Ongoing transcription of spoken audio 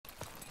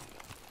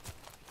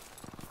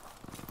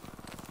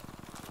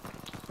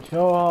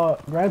Yo,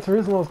 Gran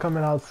Turismo is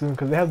coming out soon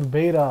because they have the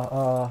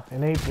beta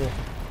in April.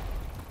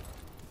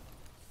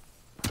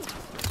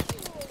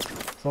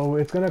 So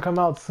it's gonna come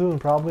out soon,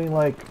 probably in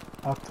like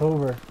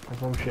October or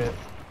some shit.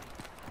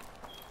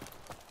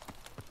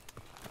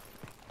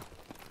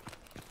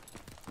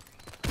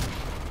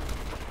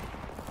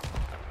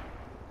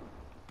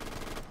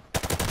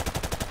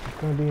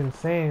 It's gonna be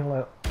insane.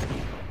 Like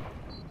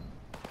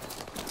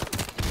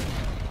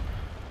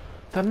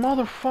that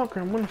motherfucker.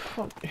 I'm gonna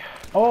fuck.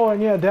 Oh,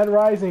 and yeah, Dead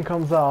Rising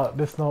comes out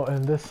this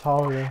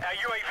holiday. Our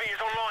UAV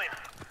is online.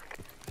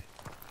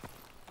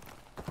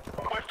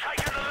 We've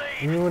taken the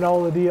lead. You and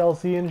all the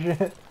DLC and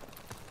shit.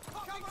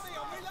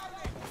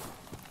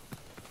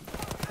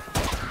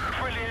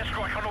 Friendly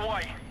airstrike on the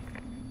way.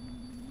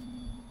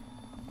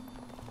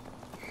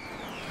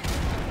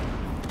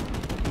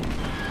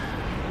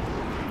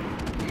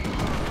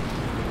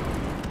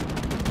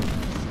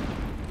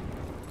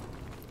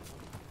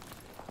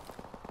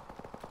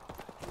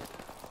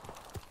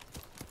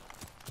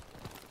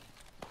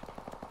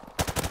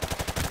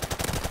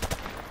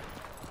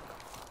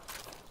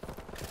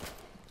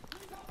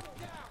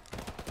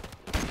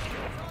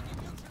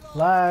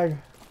 Lag.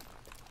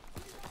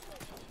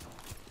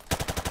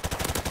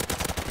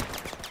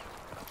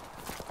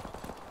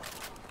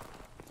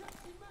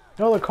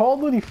 Yo, the Call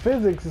of Duty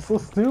physics is so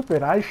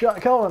stupid. I shot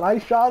Kelvin. I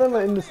shot him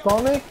in the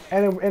stomach,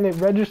 and it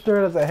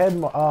registered as a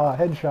headshot. Our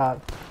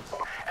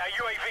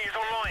UAV is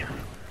online.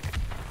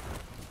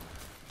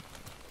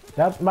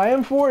 That my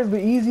M4 is the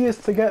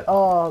easiest to get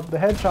the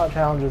headshot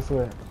challenges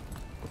with.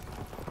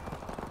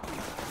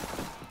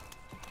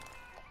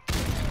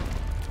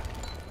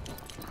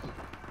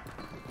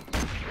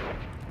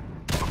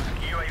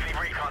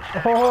 UAV recon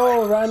standing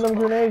Oh, by. random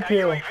grenade Our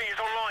kill. UAV is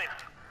online.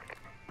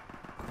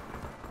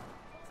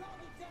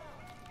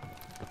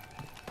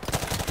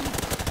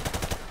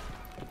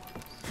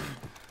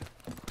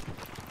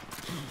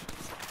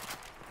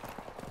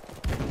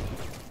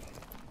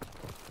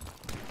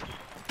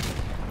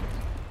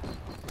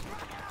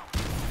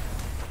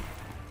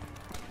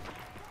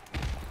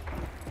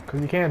 Cause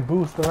you can't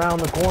boost around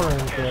the corner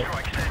and shit.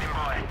 Airstrike standing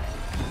by.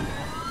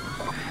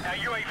 Our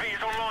UAV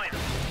is online.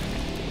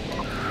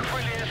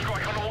 Friendly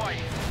airstrike on the way.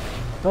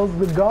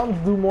 The guns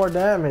do more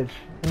damage,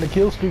 and the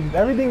kill streaks.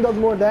 Everything does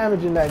more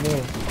damage in that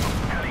game.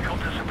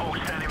 Helicopter support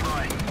standing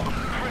by.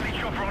 Friendly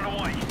chopper on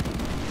the way.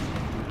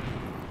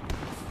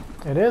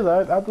 It is.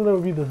 I thought it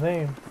would be the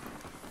same.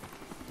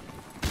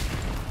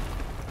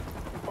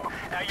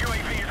 Our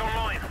UAV is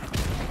online.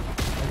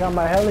 I got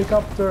my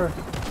helicopter.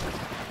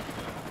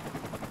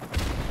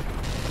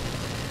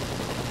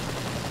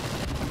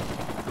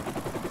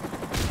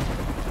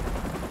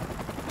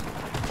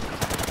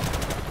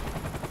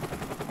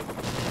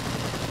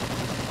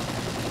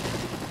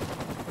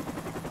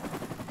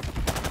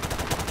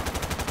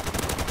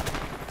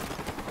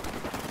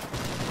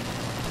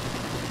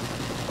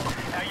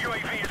 Our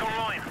UAV is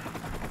online.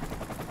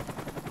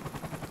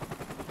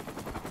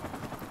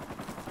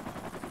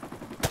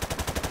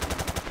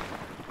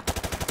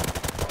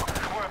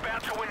 We're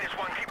about to win this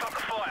one. Keep up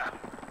the fire.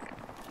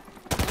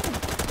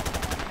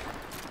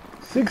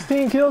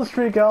 16 kill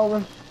streak,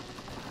 Alvin.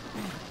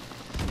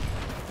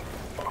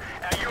 Our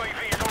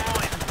UAV is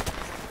online.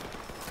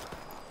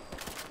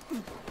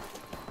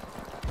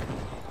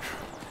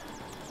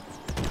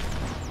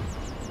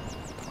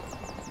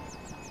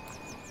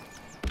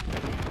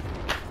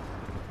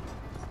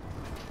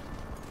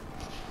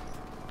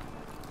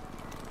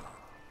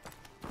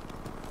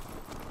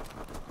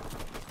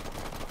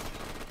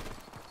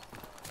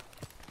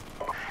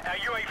 Our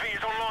UAV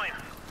is online.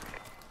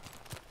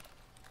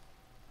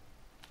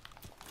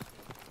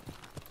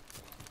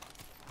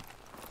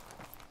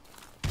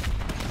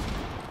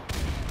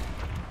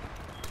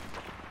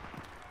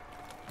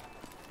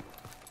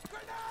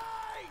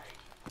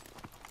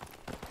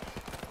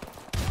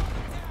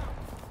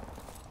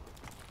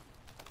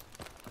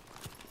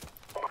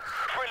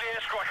 Friendly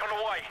airstrike on the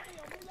way.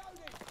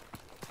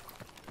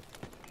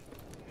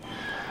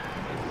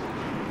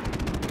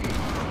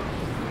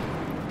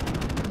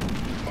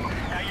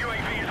 Our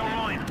UAV is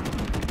online.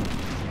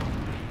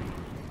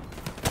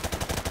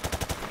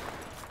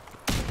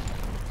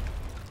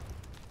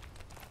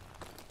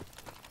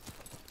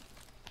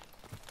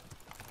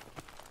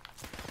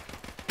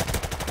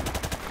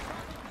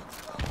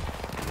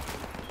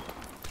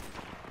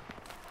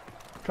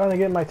 Trying to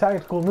get my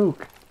tactical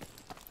nuke.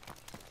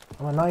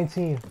 I'm a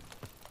 19.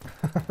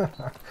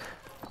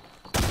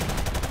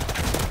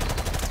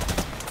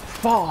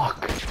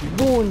 Fuck!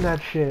 Ruined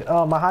that shit.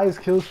 My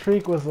highest kill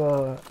streak was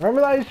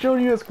remember that I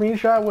showed you a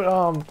screenshot with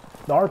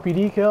the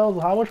RPD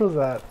kills? How much was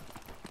that?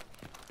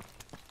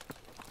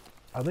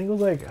 I think it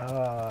was like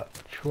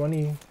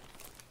 20.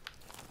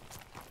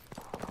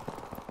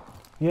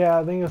 Yeah,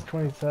 I think it was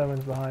 27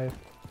 is the highest.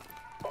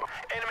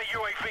 Enemy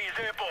UAV is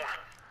airborne.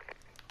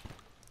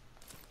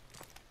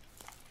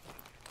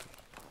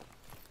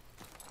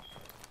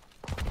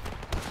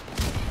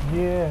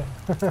 Yeah.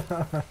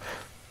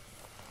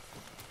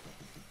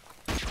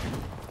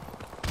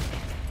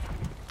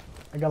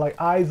 I got like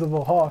eyes of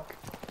a hawk.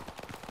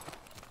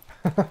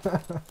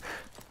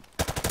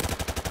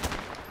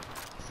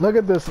 Look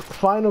at this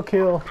final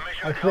kill.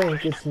 I Mission think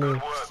accomplished. it's me.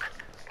 Good work.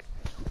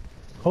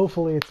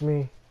 Hopefully it's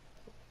me.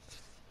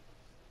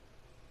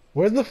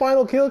 Where's the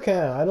final kill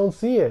cam? I don't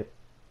see it.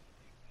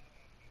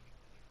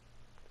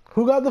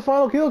 Who got the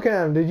final kill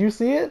cam? Did you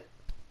see it?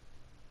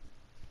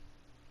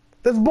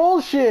 That's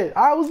bullshit.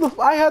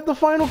 I had the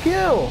final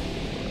kill.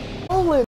 Hold it.